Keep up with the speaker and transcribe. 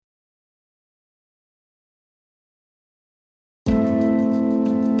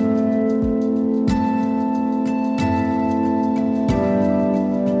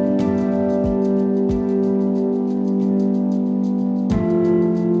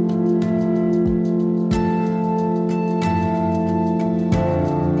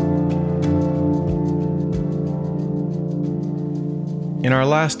In our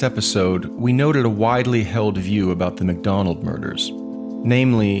last episode, we noted a widely held view about the MacDonald murders.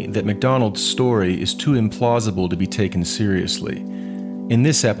 Namely, that MacDonald's story is too implausible to be taken seriously. In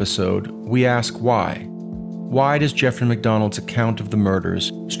this episode, we ask why. Why does Jeffrey MacDonald's account of the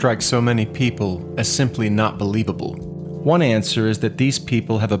murders strike so many people as simply not believable? One answer is that these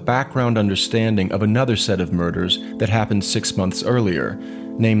people have a background understanding of another set of murders that happened 6 months earlier,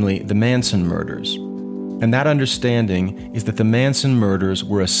 namely the Manson murders. And that understanding is that the Manson murders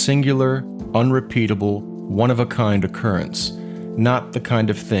were a singular, unrepeatable, one-of-a-kind occurrence, not the kind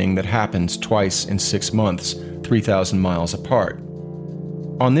of thing that happens twice in 6 months, 3,000 miles apart.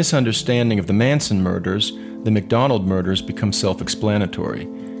 On this understanding of the Manson murders, the MacDonald murders become self-explanatory.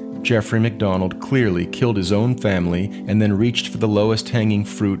 Jeffrey MacDonald clearly killed his own family and then reached for the lowest-hanging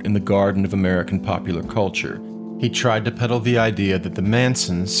fruit in the garden of American popular culture. He tried to peddle the idea that the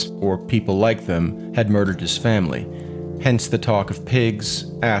Mansons, or people like them, had murdered his family, hence the talk of pigs,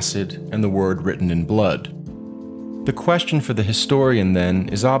 acid, and the word written in blood. The question for the historian, then,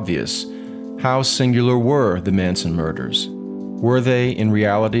 is obvious. How singular were the Manson murders? Were they, in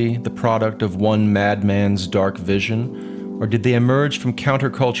reality, the product of one madman's dark vision? Or did they emerge from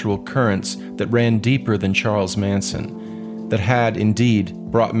countercultural currents that ran deeper than Charles Manson, that had, indeed,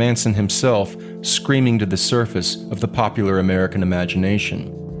 brought Manson himself screaming to the surface of the popular American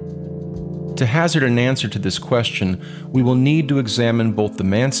imagination? To hazard an answer to this question, we will need to examine both the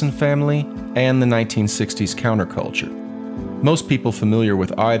Manson family and the 1960s counterculture. Most people familiar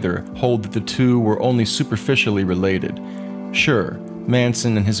with either hold that the two were only superficially related. Sure,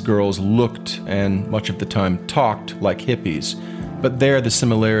 Manson and his girls looked, and much of the time talked, like hippies, but there the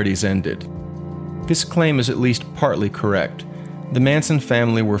similarities ended. This claim is at least partly correct. The Manson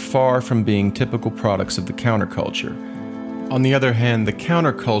family were far from being typical products of the counterculture. On the other hand, the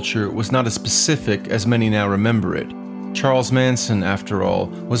counterculture was not as specific as many now remember it. Charles Manson, after all,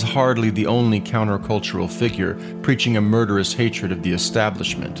 was hardly the only countercultural figure preaching a murderous hatred of the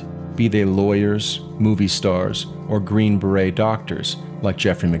establishment, be they lawyers, movie stars, or Green Beret doctors like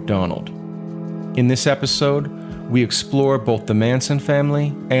Jeffrey MacDonald. In this episode, we explore both the Manson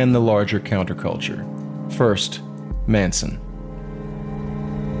family and the larger counterculture. First, Manson.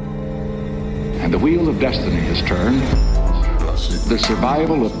 And the wheel of destiny is turned. The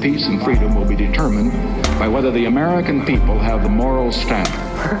survival of peace and freedom will be determined by whether the American people have the moral standard.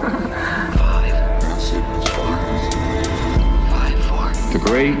 5, 4, The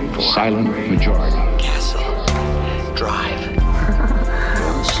great silent majority. Castle, Drive.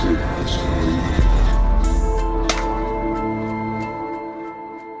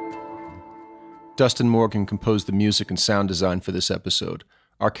 Dustin Morgan composed the music and sound design for this episode.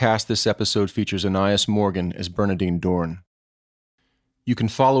 Our cast this episode features Anais Morgan as Bernadine Dorn. You can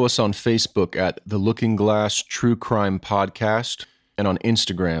follow us on Facebook at The Looking Glass True Crime Podcast and on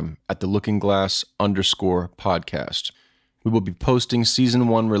Instagram at @TheLookingGlass_podcast. We will be posting Season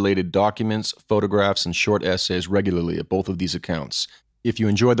 1 related documents, photographs, and short essays regularly at both of these accounts. If you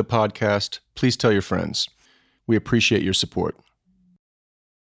enjoy the podcast, please tell your friends. We appreciate your support.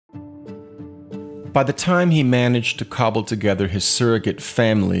 By the time he managed to cobble together his surrogate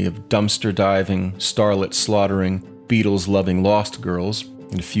family of dumpster diving, starlet slaughtering, Beatles-loving lost girls,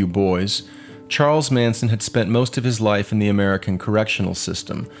 and a few boys, Charles Manson had spent most of his life in the American correctional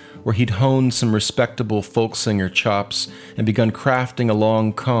system, where he'd honed some respectable folk singer chops and begun crafting a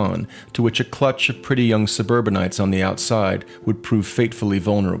long con to which a clutch of pretty young suburbanites on the outside would prove fatefully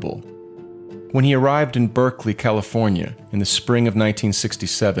vulnerable. When he arrived in Berkeley, California, in the spring of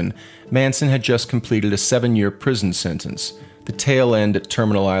 1967, Manson had just completed a 7-year prison sentence, the tail end at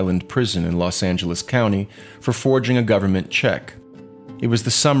Terminal Island Prison in Los Angeles County, for forging a government check. It was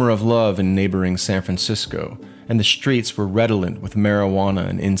the summer of love in neighboring San Francisco, and the streets were redolent with marijuana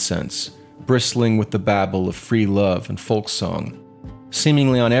and incense, bristling with the babble of free love and folk song.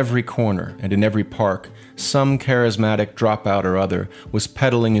 Seemingly on every corner and in every park, some charismatic dropout or other was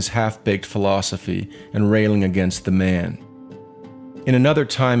peddling his half-baked philosophy and railing against the man. In another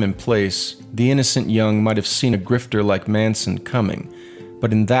time and place, the innocent young might have seen a grifter like Manson coming,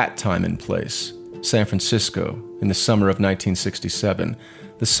 but in that time and place, San Francisco, in the summer of 1967,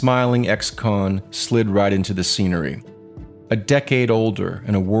 the smiling ex-con slid right into the scenery. A decade older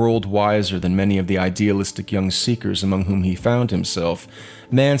and a world wiser than many of the idealistic young seekers among whom he found himself,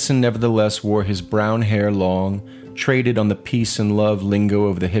 Manson nevertheless wore his brown hair long, traded on the peace and love lingo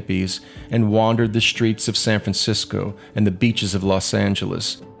of the hippies, and wandered the streets of San Francisco and the beaches of Los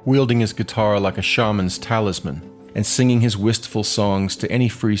Angeles, wielding his guitar like a shaman's talisman, and singing his wistful songs to any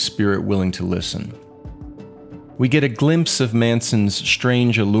free spirit willing to listen. We get a glimpse of Manson's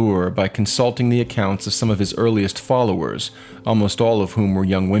strange allure by consulting the accounts of some of his earliest followers, almost all of whom were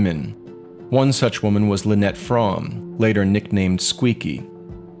young women. One such woman was Lynette Fromm, later nicknamed Squeaky.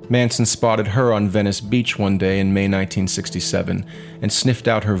 Manson spotted her on Venice Beach one day in May 1967 and sniffed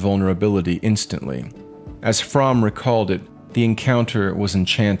out her vulnerability instantly. As Fromm recalled it, the encounter was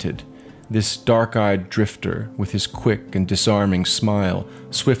enchanted. This dark-eyed drifter, with his quick and disarming smile,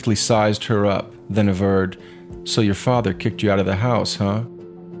 swiftly sized her up, then averred, "So your father kicked you out of the house, huh?"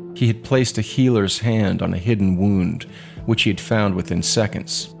 He had placed a healer's hand on a hidden wound, which he had found within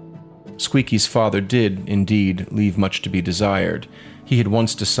seconds. Squeaky's father did, indeed, leave much to be desired. He had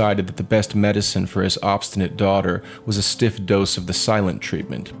once decided that the best medicine for his obstinate daughter was a stiff dose of the silent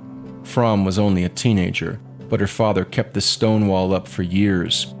treatment. Fromm was only a teenager, but her father kept the stone wall up for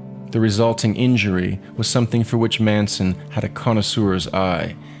years. The resulting injury was something for which Manson had a connoisseur's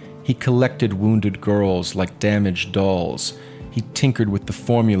eye. He collected wounded girls like damaged dolls. He tinkered with the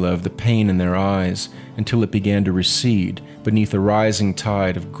formula of the pain in their eyes until it began to recede beneath a rising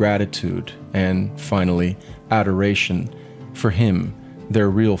tide of gratitude and, finally, adoration for him, their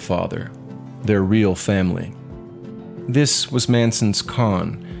real father, their real family. This was Manson's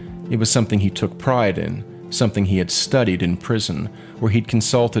con. It was something he took pride in, something he had studied in prison, where he'd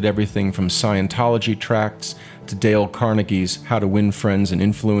consulted everything from Scientology tracts to Dale Carnegie's How to Win Friends and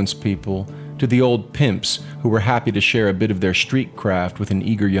Influence People, to the old pimps who were happy to share a bit of their street craft with an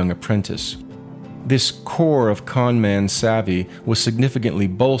eager young apprentice. This core of con man savvy was significantly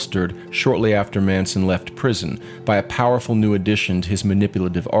bolstered shortly after Manson left prison by a powerful new addition to his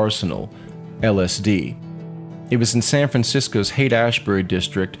manipulative arsenal, LSD. It was in San Francisco's Haight-Ashbury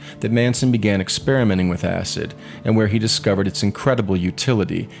district that Manson began experimenting with acid, and where he discovered its incredible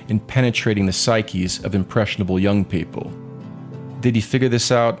utility in penetrating the psyches of impressionable young people. Did he figure this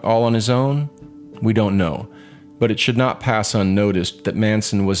out all on his own? We don't know, but it should not pass unnoticed that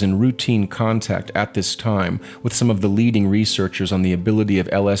Manson was in routine contact at this time with some of the leading researchers on the ability of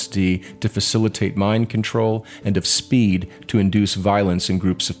LSD to facilitate mind control and of speed to induce violence in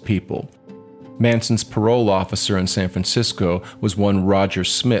groups of people. Manson's parole officer in San Francisco was one Roger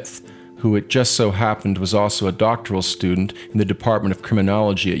Smith, who it just so happened was also a doctoral student in the Department of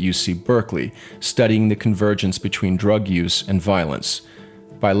Criminology at UC Berkeley, studying the convergence between drug use and violence.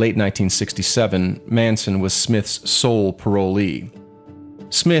 By late 1967, Manson was Smith's sole parolee.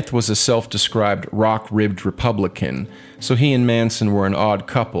 Smith was a self-described rock-ribbed Republican, so he and Manson were an odd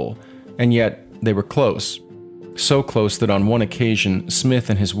couple, and yet they were close. So close that on one occasion, Smith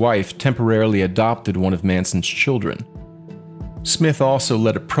and his wife temporarily adopted one of Manson's children. Smith also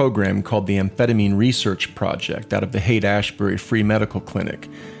led a program called the Amphetamine Research Project out of the Haight-Ashbury Free Medical Clinic,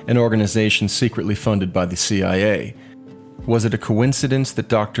 an organization secretly funded by the CIA. Was it a coincidence that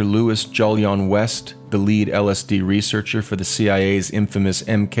Dr. Louis Jolyon West, the lead LSD researcher for the CIA's infamous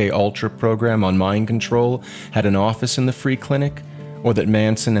MK-Ultra program on mind control, had an office in the free clinic? Or that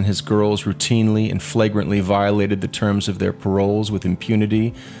Manson and his girls routinely and flagrantly violated the terms of their paroles with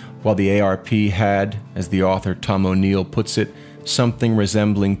impunity, while the ARP had, as the author Tom O'Neill puts it, something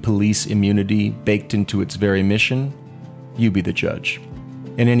resembling police immunity baked into its very mission? You be the judge.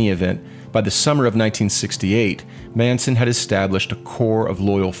 In any event, by the summer of 1968, Manson had established a core of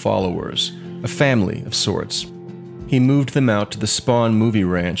loyal followers, a family of sorts. He moved them out to the Spawn Movie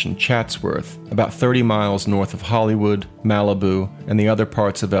Ranch in Chatsworth, about 30 miles north of Hollywood, Malibu, and the other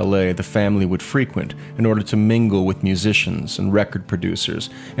parts of LA the family would frequent in order to mingle with musicians and record producers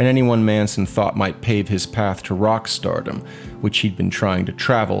and anyone Manson thought might pave his path to rock stardom, which he'd been trying to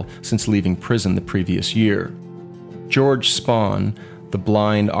travel since leaving prison the previous year. George Spawn, the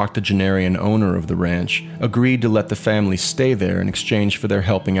blind octogenarian owner of the ranch, agreed to let the family stay there in exchange for their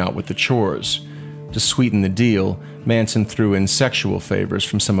helping out with the chores. To sweeten the deal, Manson threw in sexual favors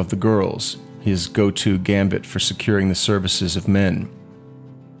from some of the girls, his go-to gambit for securing the services of men.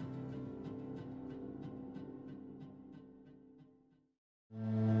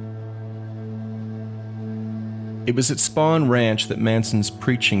 It was at Spawn Ranch that Manson's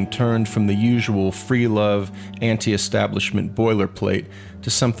preaching turned from the usual free love, anti-establishment boilerplate to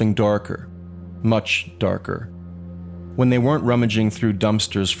something darker, much darker. When they weren't rummaging through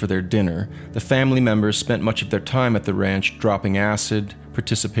dumpsters for their dinner, the family members spent much of their time at the ranch dropping acid,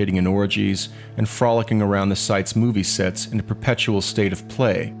 participating in orgies, and frolicking around the site's movie sets in a perpetual state of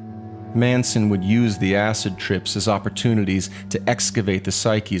play. Manson would use the acid trips as opportunities to excavate the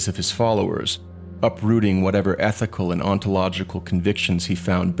psyches of his followers, uprooting whatever ethical and ontological convictions he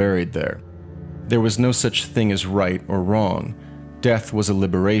found buried there. There was no such thing as right or wrong. Death was a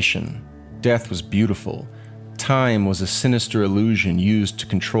liberation. Death was beautiful. Time was a sinister illusion used to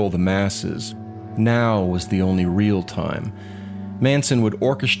control the masses. Now was the only real time. Manson would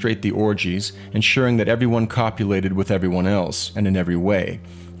orchestrate the orgies, ensuring that everyone copulated with everyone else, and in every way.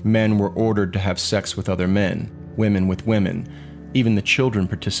 Men were ordered to have sex with other men, women with women. Even the children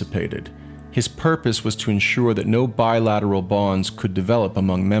participated. His purpose was to ensure that no bilateral bonds could develop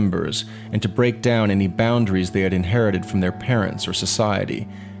among members, and to break down any boundaries they had inherited from their parents or society.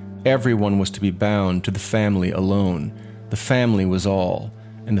 Everyone was to be bound to the family alone. The family was all,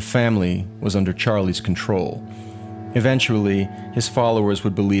 and the family was under Charlie's control. Eventually, his followers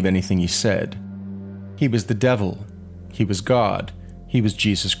would believe anything he said. He was the devil. He was God. He was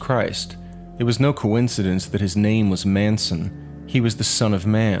Jesus Christ. It was no coincidence that his name was Manson. He was the Son of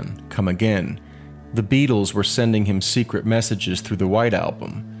Man, come again. The Beatles were sending him secret messages through the White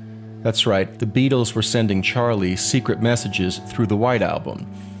Album. That's right, the Beatles were sending Charlie secret messages through the White Album.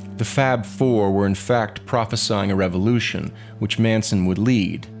 The Fab Four were in fact prophesying a revolution, which Manson would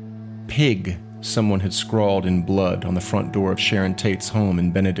lead. Pig, someone had scrawled in blood on the front door of Sharon Tate's home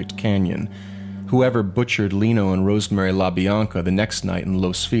in Benedict Canyon. Whoever butchered Lino and Rosemary LaBianca the next night in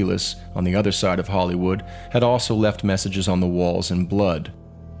Los Feliz, on the other side of Hollywood, had also left messages on the walls in blood.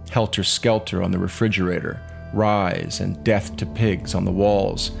 Helter Skelter on the refrigerator, Rise and Death to Pigs on the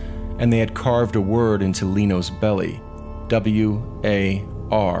walls, and they had carved a word into Lino's belly,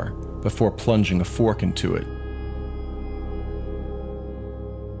 W-A-R, before plunging a fork into it.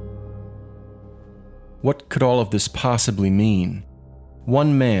 What could all of this possibly mean?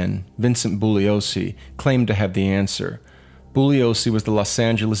 One man, Vincent Bugliosi, claimed to have the answer. Bugliosi was the Los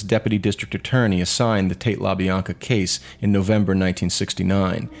Angeles Deputy District Attorney assigned the Tate-LaBianca case in November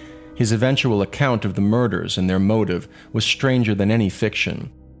 1969. His eventual account of the murders and their motive was stranger than any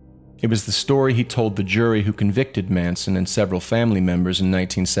fiction. It was the story he told the jury who convicted Manson and several family members in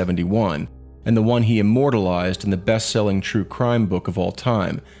 1971, and the one he immortalized in the best-selling true crime book of all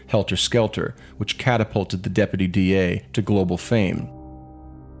time, Helter Skelter, which catapulted the deputy DA to global fame.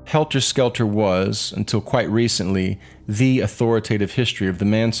 Helter Skelter was, until quite recently, the authoritative history of the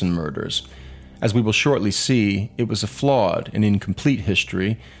Manson murders. As we will shortly see, it was a flawed and incomplete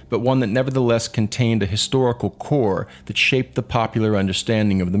history, but one that nevertheless contained a historical core that shaped the popular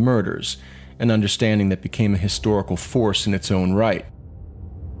understanding of the murders, an understanding that became a historical force in its own right.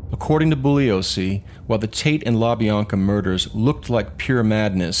 According to Bugliosi, while the Tate and LaBianca murders looked like pure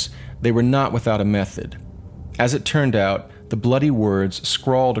madness, they were not without a method. As it turned out, the bloody words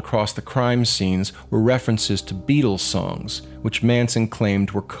scrawled across the crime scenes were references to Beatles songs, which Manson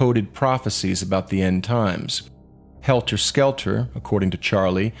claimed were coded prophecies about the end times. Helter Skelter, according to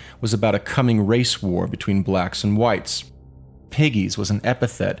Charlie, was about a coming race war between blacks and whites. Piggies was an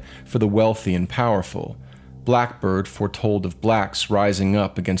epithet for the wealthy and powerful. Blackbird foretold of blacks rising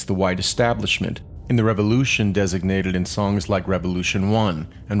up against the white establishment in the revolution designated in songs like Revolution 1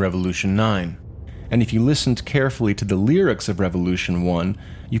 and Revolution 9. And if you listened carefully to the lyrics of Revolution 1,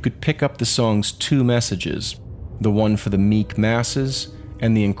 you could pick up the song's two messages, the one for the meek masses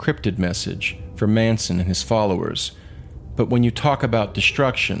and the encrypted message for Manson and his followers. But when you talk about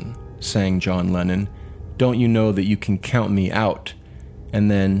destruction, sang John Lennon, don't you know that you can count me out? And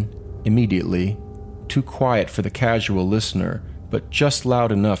then, immediately, too quiet for the casual listener, but just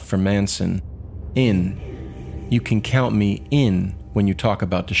loud enough for Manson, in. You can count me in when you talk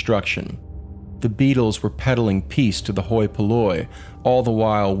about destruction. The Beatles were peddling peace to the hoi polloi, all the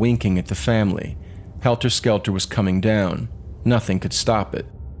while winking at the family. Helter Skelter was coming down. Nothing could stop it.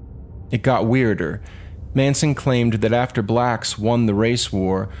 It got weirder. Manson claimed that after blacks won the race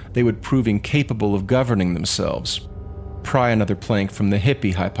war, they would prove incapable of governing themselves. Pry another plank from the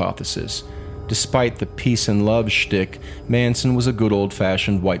hippie hypothesis. Despite the peace and love shtick, Manson was a good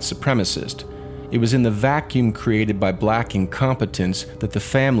old-fashioned white supremacist. It was in the vacuum created by black incompetence that the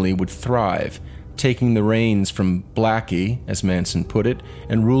family would thrive, taking the reins from Blackie, as Manson put it,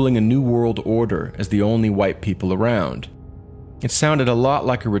 and ruling a new world order as the only white people around. It sounded a lot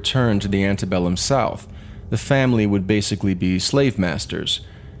like a return to the antebellum South. The family would basically be slave masters.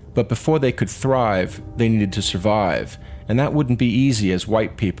 But before they could thrive, they needed to survive, and that wouldn't be easy as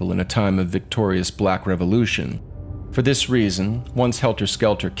white people in a time of victorious black revolution. For this reason, once Helter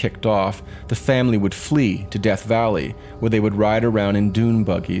Skelter kicked off, the family would flee to Death Valley, where they would ride around in dune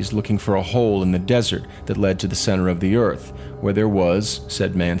buggies looking for a hole in the desert that led to the center of the earth, where there was,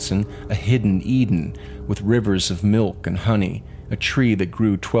 said Manson, a hidden Eden with rivers of milk and honey, a tree that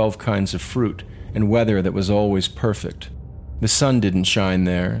grew 12 kinds of fruit, and weather that was always perfect. The sun didn't shine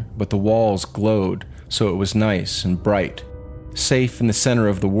there, but the walls glowed, so it was nice and bright. Safe in the center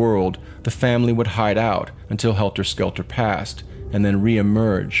of the world, the family would hide out until Helter Skelter passed, and then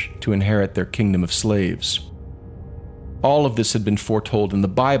re-emerge to inherit their kingdom of slaves. All of this had been foretold in the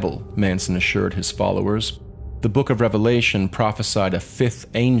Bible, Manson assured his followers. The book of Revelation prophesied a fifth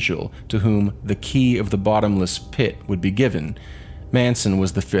angel to whom the key of the bottomless pit would be given. Manson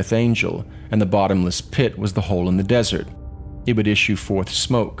was the fifth angel, and the bottomless pit was the hole in the desert. It would issue forth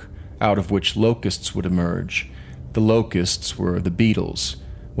smoke, out of which locusts would emerge. The locusts were the Beatles.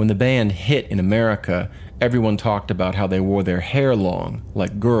 When the band hit in America, everyone talked about how they wore their hair long,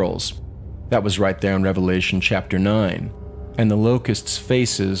 like girls. That was right there in Revelation chapter 9. And the locusts'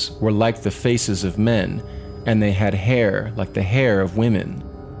 faces were like the faces of men, and they had hair like the hair of women.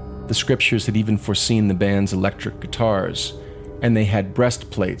 The scriptures had even foreseen the band's electric guitars, and they had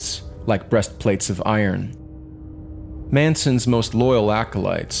breastplates like breastplates of iron. Manson's most loyal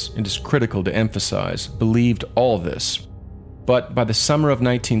acolytes, it is critical to emphasize, believed all this. But by the summer of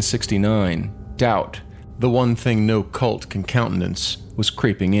 1969, doubt, the one thing no cult can countenance, was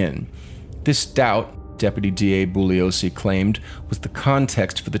creeping in. This doubt, Deputy D.A. Bugliosi claimed, was the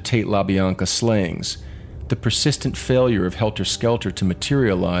context for the Tate LaBianca slayings. The persistent failure of Helter Skelter to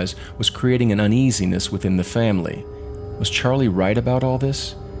materialize was creating an uneasiness within the family. Was Charlie right about all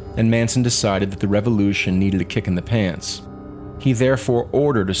this? And Manson decided that the revolution needed a kick in the pants. He therefore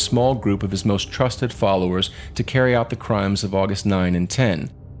ordered a small group of his most trusted followers to carry out the crimes of August 9 and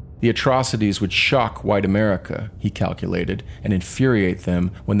 10. The atrocities would shock white America, he calculated, and infuriate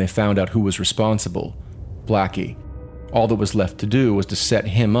them when they found out who was responsible: Blackie. All that was left to do was to set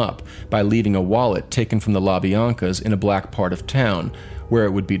him up by leaving a wallet taken from the LaBiancas in a black part of town, where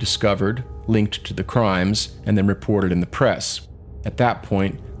it would be discovered, linked to the crimes, and then reported in the press. At that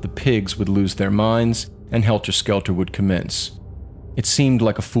point, the pigs would lose their minds, and Helter Skelter would commence. It seemed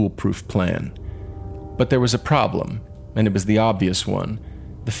like a foolproof plan. But there was a problem, and it was the obvious one.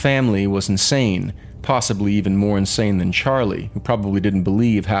 The family was insane, possibly even more insane than Charlie, who probably didn't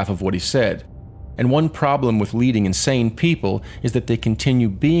believe half of what he said. And one problem with leading insane people is that they continue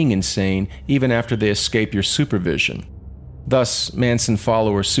being insane even after they escape your supervision. Thus, Manson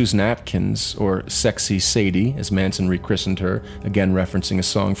follower Susan Atkins, or Sexy Sadie, as Manson rechristened her, again referencing a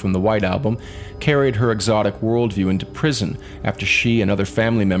song from the White Album, carried her exotic worldview into prison after she and other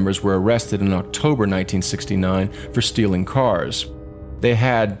family members were arrested in October 1969 for stealing cars. They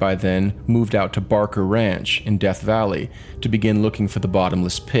had, by then, moved out to Barker Ranch in Death Valley to begin looking for the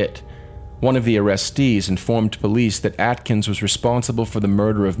bottomless pit. One of the arrestees informed police that Atkins was responsible for the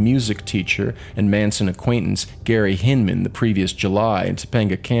murder of music teacher and Manson acquaintance Gary Hinman the previous July in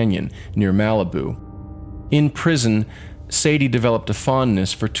Topanga Canyon, near Malibu. In prison, Sadie developed a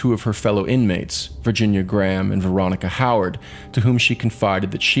fondness for two of her fellow inmates, Virginia Graham and Veronica Howard, to whom she confided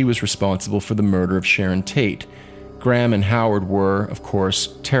that she was responsible for the murder of Sharon Tate. Graham and Howard were, of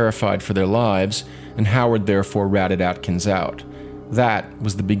course, terrified for their lives, and Howard therefore ratted Atkins out. That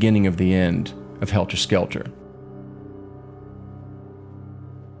was the beginning of the end of Helter Skelter.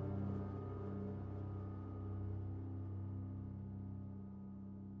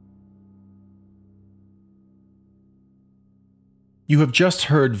 You have just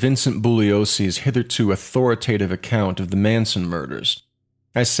heard Vincent Bugliosi's hitherto authoritative account of the Manson murders.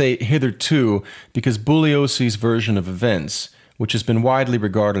 I say hitherto because Bugliosi's version of events, which has been widely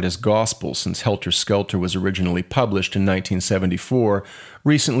regarded as gospel since Helter Skelter was originally published in 1974,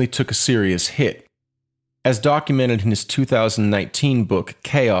 recently took a serious hit. As documented in his 2019 book,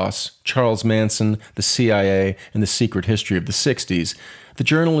 Chaos, Charles Manson, the CIA, and the Secret History of the 60s, the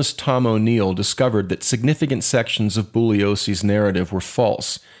journalist Tom O'Neill discovered that significant sections of Bugliosi's narrative were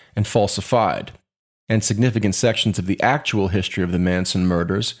false and falsified, and significant sections of the actual history of the Manson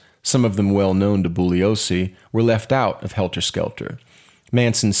murders, some of them well known to Bugliosi, were left out of Helter Skelter.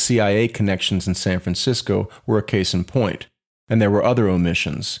 Manson's CIA connections in San Francisco were a case in point, and there were other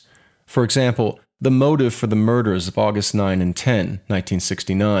omissions. For example, the motive for the murders of August 9 and 10,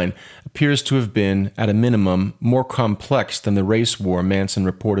 1969, appears to have been, at a minimum, more complex than the race war Manson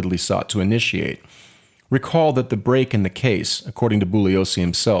reportedly sought to initiate. Recall that the break in the case, according to Bugliosi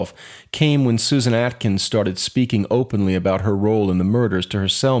himself, came when Susan Atkins started speaking openly about her role in the murders to her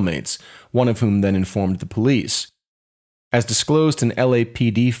cellmates, one of whom then informed the police. As disclosed in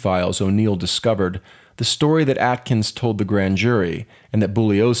LAPD files O'Neill discovered, the story that Atkins told the grand jury, and that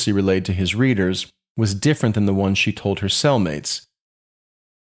Bugliosi relayed to his readers, was different than the one she told her cellmates.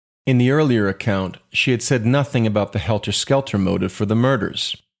 In the earlier account, she had said nothing about the Helter Skelter motive for the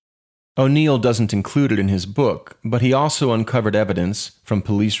murders. O'Neill doesn't include it in his book, but he also uncovered evidence, from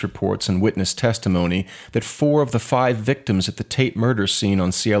police reports and witness testimony, that 4 of the 5 victims at the Tate murder scene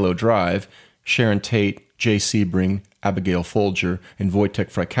on Cielo Drive, Sharon Tate, Jay Sebring, Abigail Folger, and Wojtek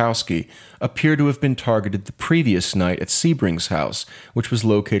Frykowski, appear to have been targeted the previous night at Sebring's house, which was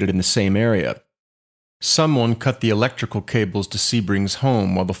located in the same area. Someone cut the electrical cables to Sebring's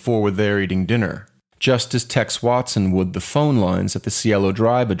home while the four were there eating dinner, just as Tex Watson would the phone lines at the Cielo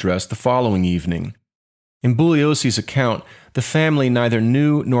Drive address the following evening. In Bugliosi's account, the family neither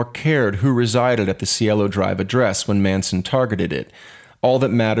knew nor cared who resided at the Cielo Drive address when Manson targeted it. All that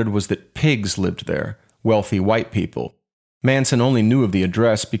mattered was that pigs lived there, wealthy white people. Manson only knew of the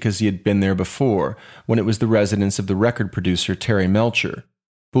address because he had been there before, when it was the residence of the record producer Terry Melcher.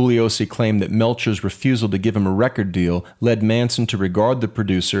 Bugliosi claimed that Melcher's refusal to give him a record deal led Manson to regard the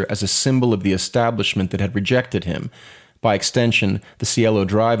producer as a symbol of the establishment that had rejected him. By extension, the Cielo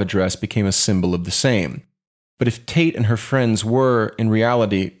Drive address became a symbol of the same. But if Tate and her friends were, in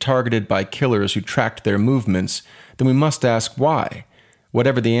reality, targeted by killers who tracked their movements, then we must ask why.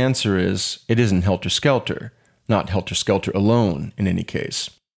 Whatever the answer is, it isn't Helter Skelter. Not Helter Skelter alone, in any case.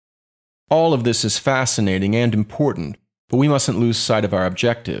 All of this is fascinating and important, but we mustn't lose sight of our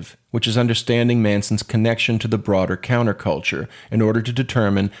objective, which is understanding Manson's connection to the broader counterculture in order to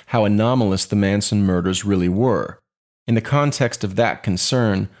determine how anomalous the Manson murders really were. In the context of that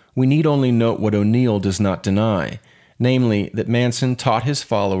concern, we need only note what O'Neill does not deny, namely that Manson taught his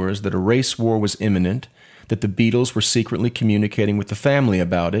followers that a race war was imminent, that the Beatles were secretly communicating with the family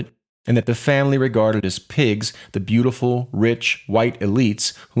about it, and that the family regarded as pigs the beautiful, rich, white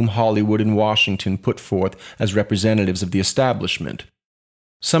elites whom Hollywood and Washington put forth as representatives of the establishment.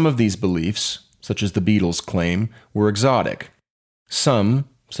 Some of these beliefs, such as the Beatles' claim, were exotic. Some,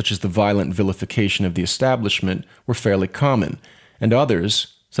 such as the violent vilification of the establishment, were fairly common, and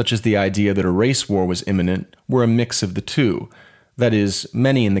others, such as the idea that a race war was imminent, were a mix of the two. That is,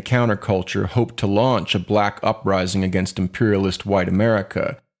 many in the counterculture hoped to launch a black uprising against imperialist white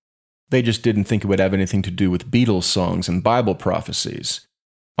America. They just didn't think it would have anything to do with Beatles songs and Bible prophecies.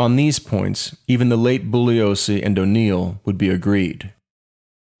 On these points, even the late Bugliosi and O'Neill would be agreed.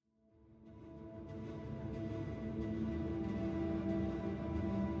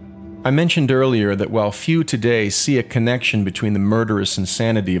 I mentioned earlier that while few today see a connection between the murderous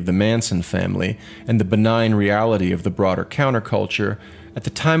insanity of the Manson family and the benign reality of the broader counterculture, at the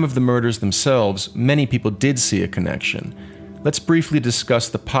time of the murders themselves, many people did see a connection. Let's briefly discuss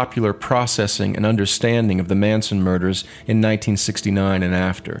the popular processing and understanding of the Manson murders in 1969 and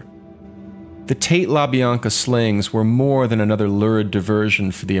after. The Tate LaBianca slayings were more than another lurid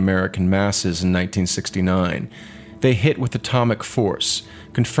diversion for the American masses in 1969. They hit with atomic force,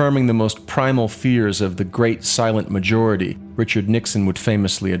 confirming the most primal fears of the Great Silent Majority Richard Nixon would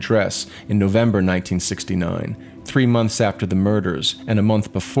famously address in November 1969, 3 months after the murders, and a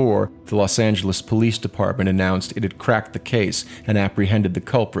month before the Los Angeles Police Department announced it had cracked the case and apprehended the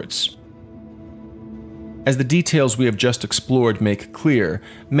culprits. As the details we have just explored make clear,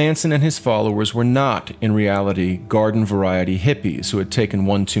 Manson and his followers were not, in reality, garden-variety hippies who had taken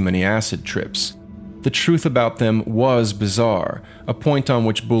one too many acid trips. The truth about them was bizarre, a point on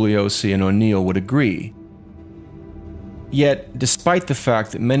which Bugliosi and O'Neill would agree. Yet, despite the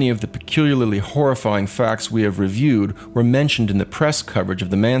fact that many of the peculiarly horrifying facts we have reviewed were mentioned in the press coverage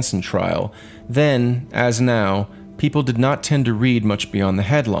of the Manson trial, then, as now, people did not tend to read much beyond the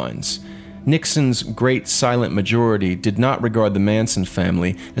headlines. Nixon's Great Silent Majority did not regard the Manson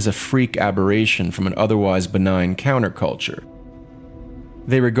family as a freak aberration from an otherwise benign counterculture.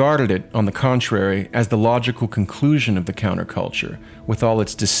 They regarded it, on the contrary, as the logical conclusion of the counterculture, with all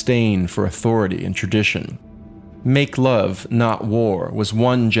its disdain for authority and tradition. Make love, not war, was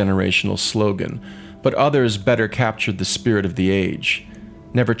one generational slogan, but others better captured the spirit of the age.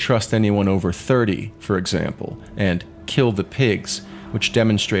 Never trust anyone over 30, for example, and kill the pigs, which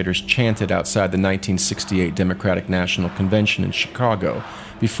demonstrators chanted outside the 1968 Democratic National Convention in Chicago,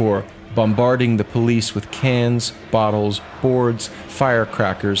 before bombarding the police with cans, bottles, boards,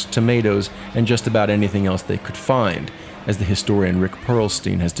 firecrackers, tomatoes, and just about anything else they could find, as the historian Rick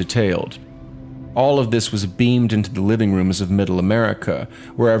Perlstein has detailed. All of this was beamed into the living rooms of Middle America,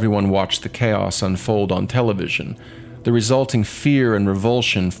 where everyone watched the chaos unfold on television. The resulting fear and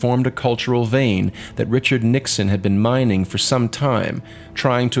revulsion formed a cultural vein that Richard Nixon had been mining for some time,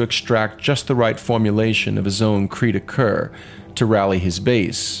 trying to extract just the right formulation of his own cri de coeur to rally his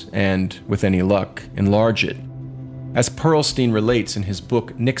base and, with any luck, enlarge it. As Perlstein relates in his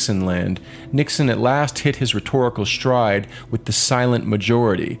book Nixonland, Nixon at last hit his rhetorical stride with the silent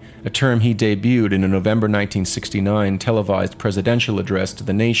majority, a term he debuted in a November 1969 televised presidential address to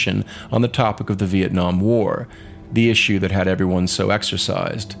the nation on the topic of the Vietnam War, the issue that had everyone so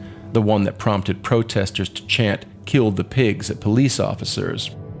exercised, the one that prompted protesters to chant "Kill the pigs" at police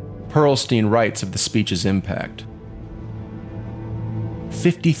officers. Perlstein writes of the speech's impact.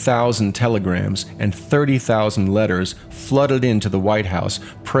 50,000 telegrams and 30,000 letters flooded into the White House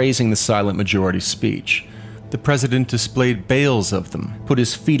praising the silent majority speech. The president displayed bales of them, put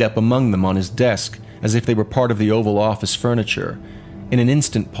his feet up among them on his desk as if they were part of the Oval Office furniture. In an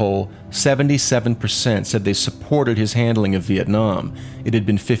instant poll, 77% said they supported his handling of Vietnam. It had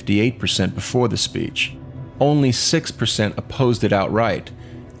been 58% before the speech. Only 6% opposed it outright.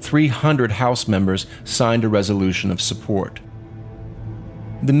 300 House members signed a resolution of support.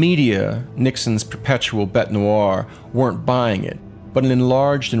 The media, Nixon's perpetual bête noire, weren't buying it, but an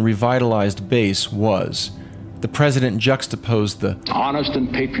enlarged and revitalized base was. The president juxtaposed the honest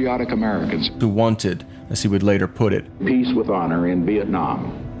and patriotic Americans who wanted, as he would later put it, peace with honor in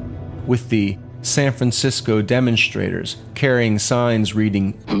Vietnam, with the San Francisco demonstrators carrying signs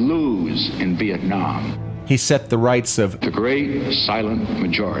reading, lose in Vietnam. He set the rights of the great silent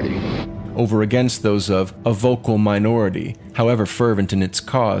majority over against those of a vocal minority, however fervent in its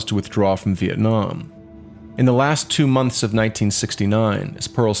cause to withdraw from Vietnam. In the last 2 months of 1969, as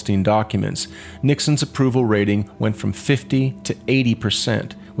Pearlstein documents, Nixon's approval rating went from 50 to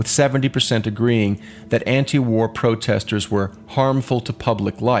 80%, with 70% agreeing that anti-war protesters were harmful to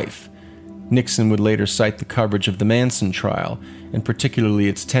public life. Nixon would later cite the coverage of the Manson trial, and particularly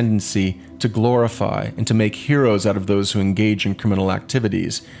its tendency to glorify and to make heroes out of those who engage in criminal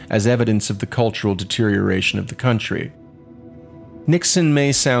activities, as evidence of the cultural deterioration of the country. Nixon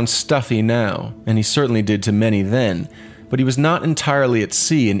may sound stuffy now, and he certainly did to many then, but he was not entirely at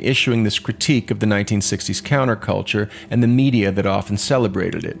sea in issuing this critique of the 1960s counterculture and the media that often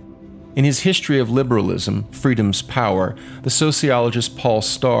celebrated it. In his History of Liberalism, Freedom's Power, the sociologist Paul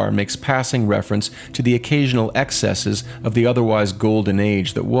Starr makes passing reference to the occasional excesses of the otherwise golden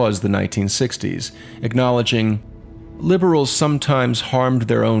age that was the 1960s, acknowledging, liberals sometimes harmed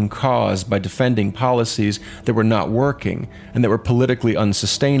their own cause by defending policies that were not working and that were politically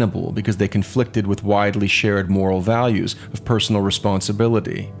unsustainable because they conflicted with widely shared moral values of personal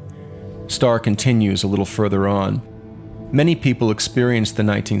responsibility. Starr continues a little further on. Many people experienced the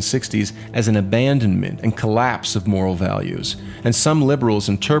 1960s as an abandonment and collapse of moral values, and some liberals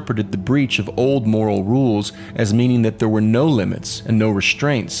interpreted the breach of old moral rules as meaning that there were no limits and no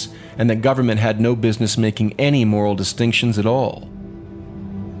restraints, and that government had no business making any moral distinctions at all.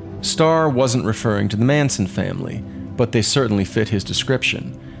 Starr wasn't referring to the Manson family, but they certainly fit his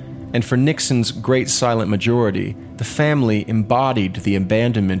description. And for Nixon's great silent majority, the family embodied the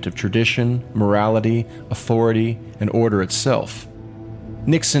abandonment of tradition, morality, authority, and order itself.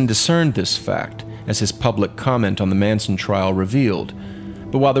 Nixon discerned this fact, as his public comment on the Manson trial revealed.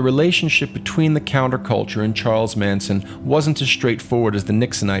 But while the relationship between the counterculture and Charles Manson wasn't as straightforward as the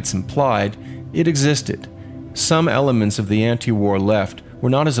Nixonites implied, it existed. Some elements of the anti-war left were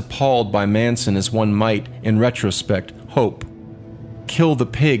not as appalled by Manson as one might, in retrospect, hope. Kill the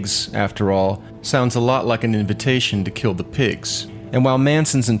pigs, after all, sounds a lot like an invitation to kill the pigs. And while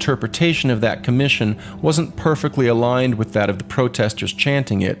Manson's interpretation of that commission wasn't perfectly aligned with that of the protesters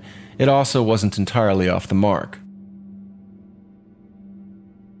chanting it, it also wasn't entirely off the mark.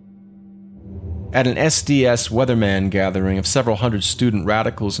 At an SDS Weatherman gathering of several hundred student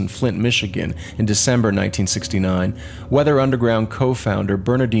radicals in Flint, Michigan in December 1969, Weather Underground co-founder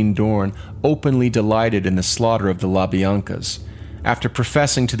Bernardine Dohrn openly delighted in the slaughter of the LaBiancas. After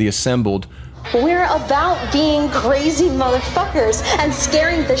professing to the assembled, "We're about being crazy motherfuckers and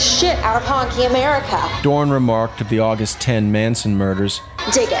scaring the shit out of honky America," Dohrn remarked of the August 10 Manson murders,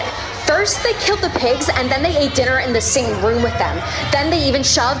 "Dig it. First they killed the pigs and then they ate dinner in the same room with them. Then they even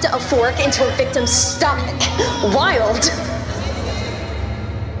shoved a fork into a victim's stomach. Wild."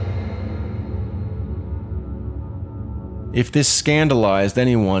 If this scandalized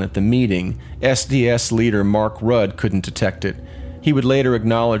anyone at the meeting, SDS leader Mark Rudd couldn't detect it. He would later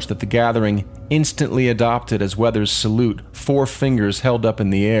acknowledge that the gathering instantly adopted as Weather's salute 4 fingers held up in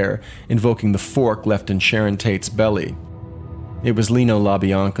the air, invoking the fork left in Sharon Tate's belly. It was Leno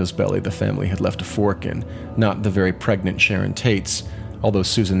LaBianca's belly the family had left a fork in, not the very pregnant Sharon Tate's, although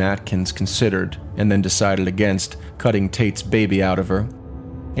Susan Atkins considered, and then decided against, cutting Tate's baby out of her.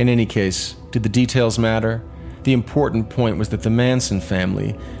 In any case, did the details matter? The important point was that the Manson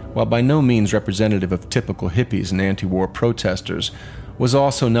family, while by no means representative of typical hippies and anti-war protesters, was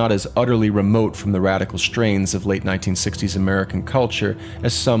also not as utterly remote from the radical strains of late 1960s American culture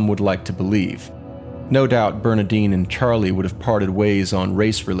as some would like to believe. No doubt Bernardine and Charlie would have parted ways on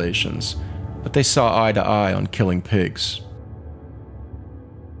race relations, but they saw eye to eye on killing pigs.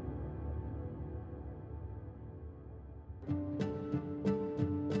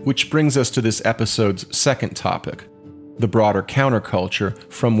 Which brings us to this episode's second topic, the broader counterculture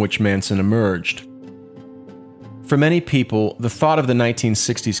from which Manson emerged. For many people, the thought of the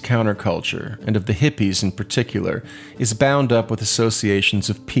 1960s counterculture, and of the hippies in particular, is bound up with associations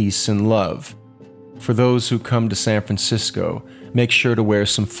of peace and love. For those who come to San Francisco, make sure to wear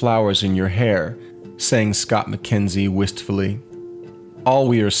some flowers in your hair, sang Scott McKenzie wistfully. All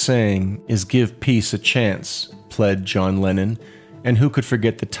we are saying is give peace a chance, pled John Lennon, and who could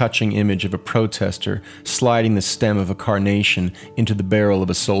forget the touching image of a protester sliding the stem of a carnation into the barrel of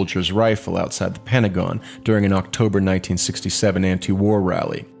a soldier's rifle outside the Pentagon during an October 1967 anti-war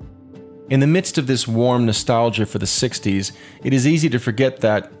rally. In the midst of this warm nostalgia for the 60s, it is easy to forget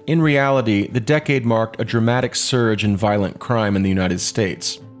that, in reality, the decade marked a dramatic surge in violent crime in the United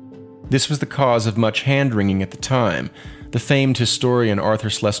States. This was the cause of much hand-wringing at the time. The famed historian Arthur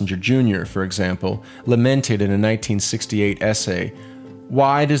Schlesinger Jr., for example, lamented in a 1968 essay,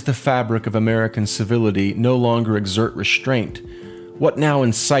 "Why does the fabric of American civility no longer exert restraint? What now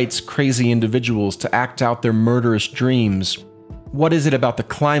incites crazy individuals to act out their murderous dreams? What is it about the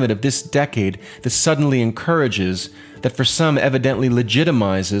climate of this decade that suddenly encourages, that for some evidently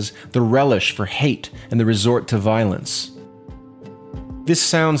legitimizes, the relish for hate and the resort to violence?" This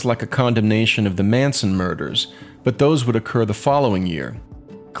sounds like a condemnation of the Manson murders, but those would occur the following year.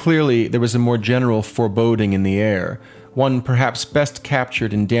 Clearly, there was a more general foreboding in the air, one perhaps best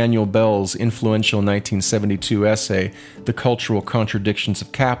captured in Daniel Bell's influential 1972 essay, The Cultural Contradictions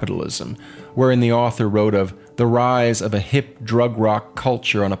of Capitalism, wherein the author wrote of the rise of a hip drug rock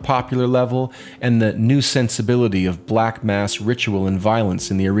culture on a popular level and the new sensibility of black mass ritual and violence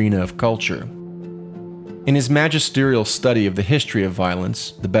in the arena of culture. In his magisterial study of the history of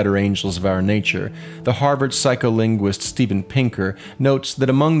violence, The Better Angels of Our Nature, the Harvard psycholinguist Steven Pinker notes that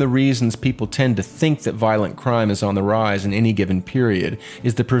among the reasons people tend to think that violent crime is on the rise in any given period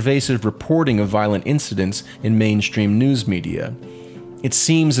is the pervasive reporting of violent incidents in mainstream news media. It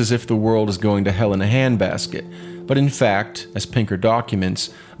seems as if the world is going to hell in a handbasket, but in fact, as Pinker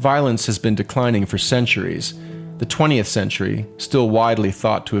documents, violence has been declining for centuries. The 20th century, still widely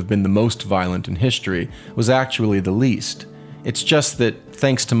thought to have been the most violent in history, was actually the least. It's just that,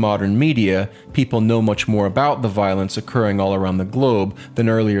 thanks to modern media, people know much more about the violence occurring all around the globe than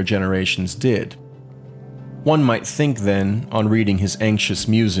earlier generations did. One might think then, on reading his anxious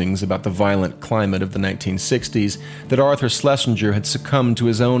musings about the violent climate of the 1960s, that Arthur Schlesinger had succumbed to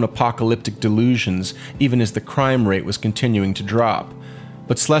his own apocalyptic delusions even as the crime rate was continuing to drop.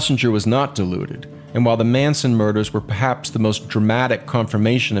 But Schlesinger was not deluded. And while the Manson murders were perhaps the most dramatic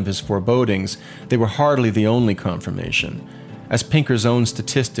confirmation of his forebodings, they were hardly the only confirmation. As Pinker's own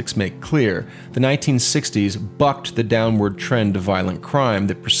statistics make clear, the 1960s bucked the downward trend of violent crime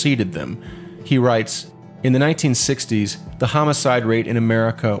that preceded them. He writes, "In the 1960s, the homicide rate in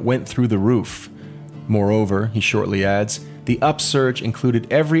America went through the roof. Moreover," he shortly adds, "the upsurge included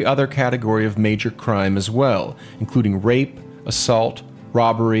every other category of major crime as well, including rape, assault,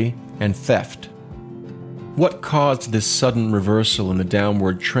 robbery, and theft." What caused this sudden reversal in the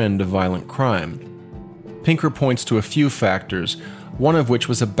downward trend of violent crime? Pinker points to a few factors, one of which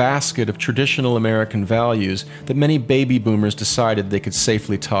was a basket of traditional American values that many baby boomers decided they could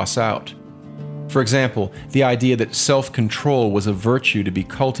safely toss out. For example, the idea that self-control was a virtue to be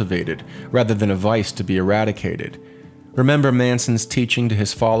cultivated rather than a vice to be eradicated. Remember Manson's teaching to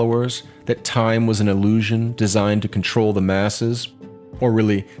his followers that time was an illusion designed to control the masses? Or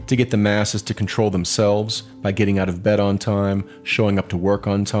really, to get the masses to control themselves by getting out of bed on time, showing up to work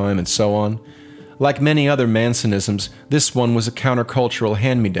on time, and so on. Like many other Mansonisms, this one was a countercultural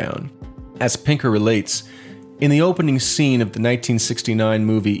hand-me-down. As Pinker relates, in the opening scene of the 1969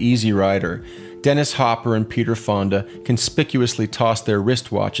 movie Easy Rider, Dennis Hopper and Peter Fonda conspicuously toss their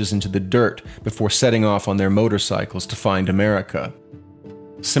wristwatches into the dirt before setting off on their motorcycles to find America.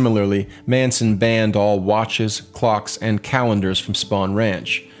 Similarly, Manson banned all watches, clocks, and calendars from Spahn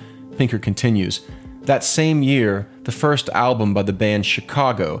Ranch. Pinker continues, "That same year, the first album by the band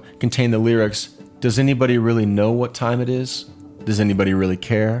Chicago contained the lyrics, 'Does anybody really know what time it is? Does anybody really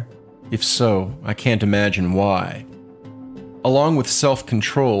care? If so, I can't imagine why.'" Along with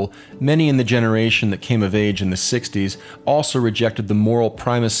self-control, many in the generation that came of age in the 60s also rejected the moral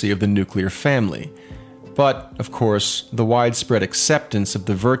primacy of the nuclear family. But, of course, the widespread acceptance of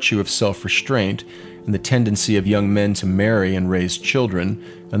the virtue of self-restraint and the tendency of young men to marry and raise children,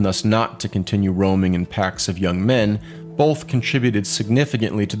 and thus not to continue roaming in packs of young men, both contributed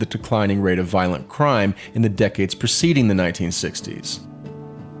significantly to the declining rate of violent crime in the decades preceding the 1960s.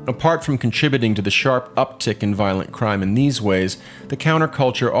 Apart from contributing to the sharp uptick in violent crime in these ways, the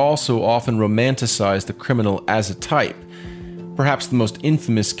counterculture also often romanticized the criminal as a type. Perhaps the most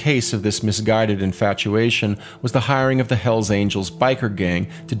infamous case of this misguided infatuation was the hiring of the Hells Angels biker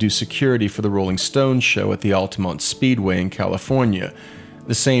gang to do security for the Rolling Stones show at the Altamont Speedway in California.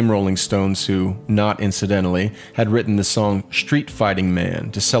 The same Rolling Stones who, not incidentally, had written the song Street Fighting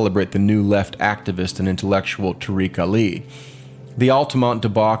Man to celebrate the new left activist and intellectual Tariq Ali. The Altamont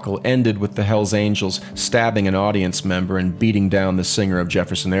debacle ended with the Hells Angels stabbing an audience member and beating down the singer of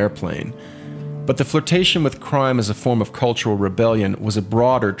Jefferson Airplane. But the flirtation with crime as a form of cultural rebellion was a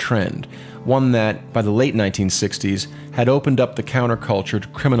broader trend, one that, by the late 1960s, had opened up the counterculture to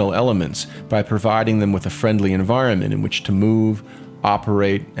criminal elements by providing them with a friendly environment in which to move,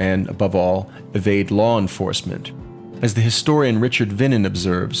 operate, and, above all, evade law enforcement. As the historian Richard Vinnan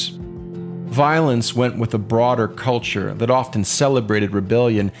observes, violence went with a broader culture that often celebrated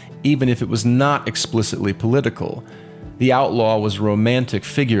rebellion even if it was not explicitly political. The outlaw was a romantic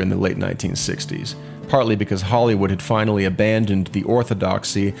figure in the late 1960s, partly because Hollywood had finally abandoned the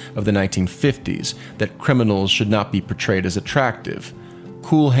orthodoxy of the 1950s that criminals should not be portrayed as attractive.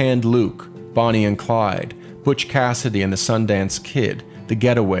 Cool Hand Luke, Bonnie and Clyde, Butch Cassidy and the Sundance Kid, The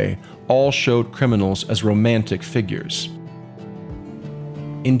Getaway, all showed criminals as romantic figures.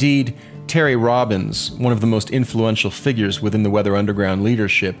 Indeed, Terry Robbins, one of the most influential figures within the Weather Underground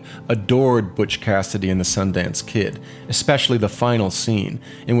leadership, adored Butch Cassidy and the Sundance Kid, especially the final scene,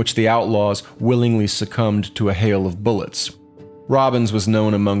 in which the outlaws willingly succumbed to a hail of bullets. Robbins was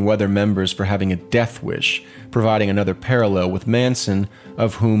known among Weather members for having a death wish, providing another parallel with Manson,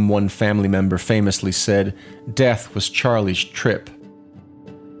 of whom one family member famously said, "Death was Charlie's trip."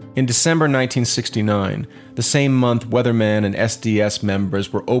 In December 1969, the same month Weatherman and SDS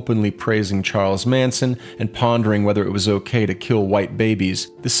members were openly praising Charles Manson and pondering whether it was okay to kill white babies,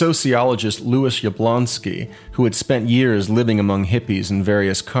 the sociologist Louis Yablonsky, who had spent years living among hippies in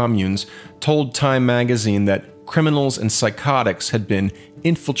various communes, told Time magazine that criminals and psychotics had been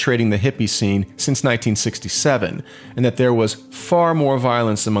infiltrating the hippie scene since 1967, and that there was far more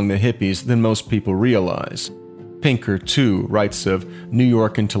violence among the hippies than most people realize. Pinker, too, writes of New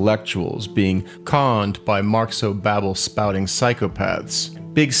York intellectuals being conned by Marxo-Babel spouting psychopaths.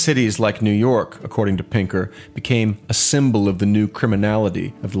 Big cities like New York, according to Pinker, became a symbol of the new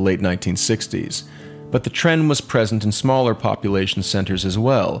criminality of the late 1960s. But the trend was present in smaller population centers as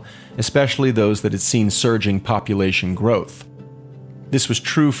well, especially those that had seen surging population growth. This was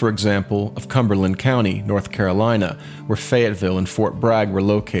true, for example, of Cumberland County, North Carolina, where Fayetteville and Fort Bragg were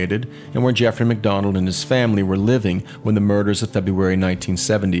located, and where Jeffrey MacDonald and his family were living when the murders of February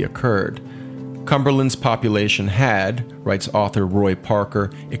 1970 occurred. Cumberland's population had, writes author Roy Parker,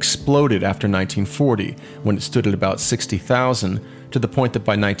 exploded after 1940, when it stood at about 60,000, to the point that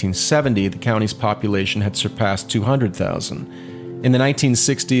by 1970 the county's population had surpassed 200,000. In the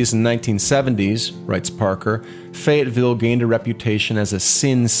 1960s and 1970s, writes Parker, Fayetteville gained a reputation as a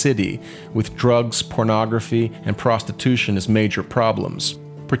sin city, with drugs, pornography, and prostitution as major problems.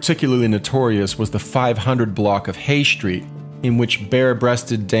 Particularly notorious was the 500 block of Hay Street, in which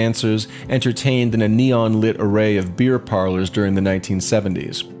bare-breasted dancers entertained in a neon-lit array of beer parlors during the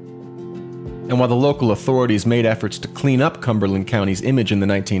 1970s. And while the local authorities made efforts to clean up Cumberland County's image in the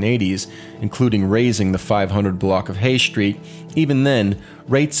 1980s, including razing the 500 block of Hay Street, even then,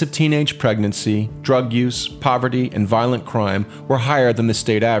 rates of teenage pregnancy, drug use, poverty, and violent crime were higher than the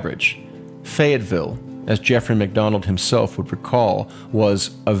state average. Fayetteville, as Jeffrey MacDonald himself would recall,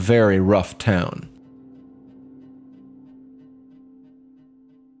 was a very rough town.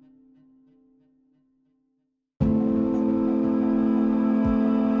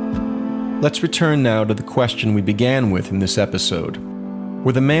 Let's return now to the question we began with in this episode.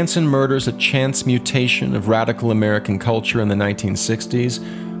 Were the Manson murders a chance mutation of radical American culture in the 1960s,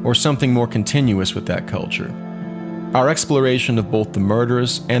 or something more continuous with that culture? Our exploration of both the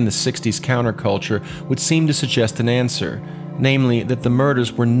murders and the 60s counterculture would seem to suggest an answer, namely that the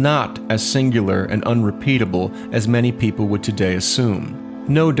murders were not as singular and unrepeatable as many people would today assume.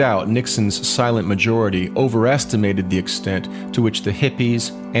 No doubt Nixon's silent majority overestimated the extent to which the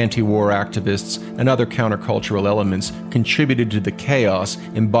hippies, anti-war activists, and other countercultural elements contributed to the chaos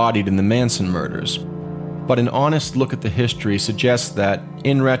embodied in the Manson murders. But an honest look at the history suggests that,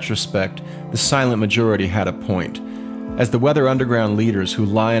 in retrospect, the silent majority had a point. As the Weather Underground leaders who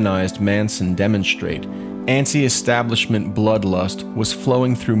lionized Manson demonstrate, anti-establishment bloodlust was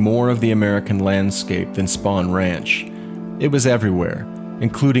flowing through more of the American landscape than Spahn Ranch. It was everywhere,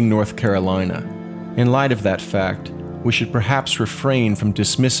 including North Carolina. In light of that fact, we should perhaps refrain from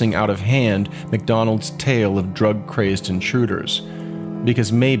dismissing out of hand MacDonald's tale of drug-crazed intruders,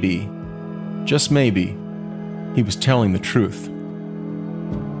 because maybe, just maybe, he was telling the truth.